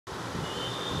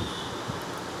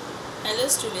Hello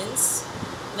students,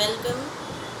 welcome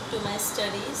to my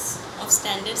studies of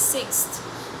standard 6th,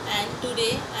 and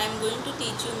today I am going to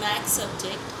teach you math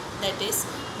subject, that is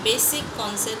basic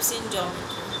concepts in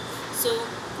geometry. So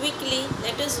quickly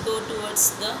let us go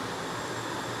towards the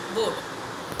board.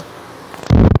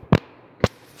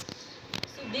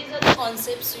 So these are the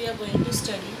concepts we are going to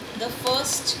study. The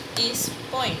first is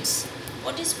points.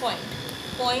 What is point?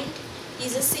 Point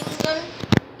is a single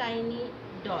tiny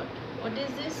dot. What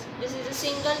is this? This is a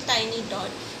single tiny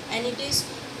dot, and it is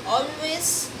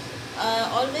always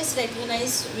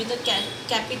recognized with a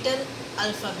capital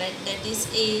alphabet, that is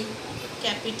A,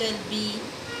 capital B,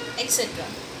 etc.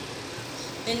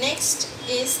 The next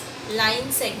is line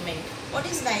segment. What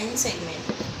is line segment?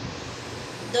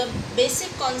 The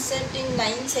basic concept in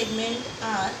line segment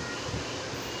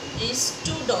is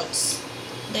two dots,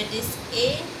 that is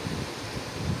A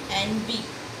and B.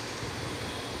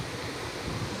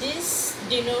 This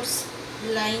denotes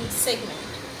line segment.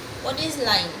 What is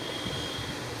line?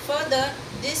 Further,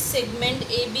 this segment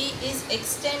AB is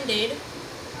extended,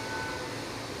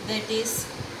 that is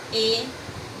A,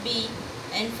 B,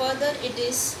 and further it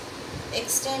is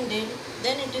extended,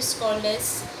 then it is called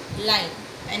as line,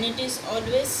 and it is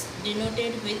always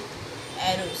denoted with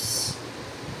arrows.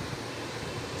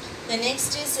 The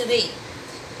next is ray.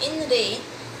 In ray,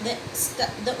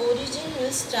 the origin will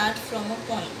start from a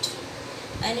point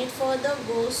and it further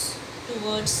goes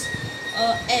towards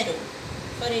a arrow.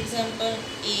 For example,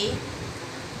 A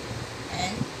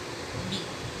and B.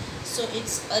 So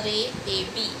it's a ray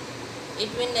AB. It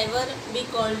will never be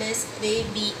called as ray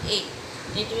BA.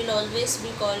 It will always be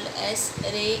called as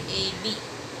ray AB.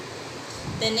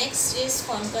 The next is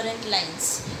concurrent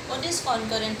lines. What is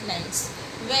concurrent lines?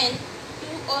 When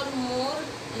two or more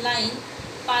line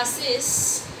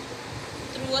passes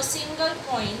through a single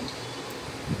point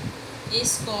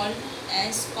is called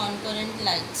as concurrent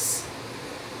lines.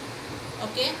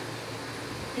 Okay.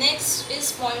 Next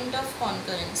is point of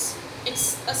concurrence.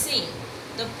 It's a same.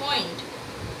 The point.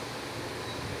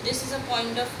 This is a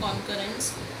point of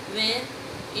concurrence where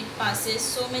it passes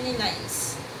so many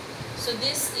lines. So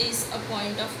this is a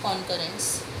point of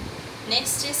concurrence.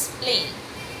 Next is plane.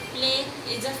 Plane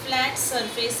is a flat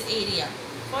surface area.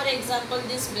 For example,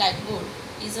 this blackboard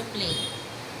is a plane.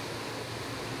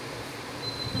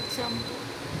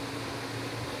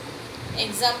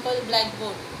 Example,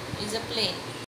 blackboard is a plane.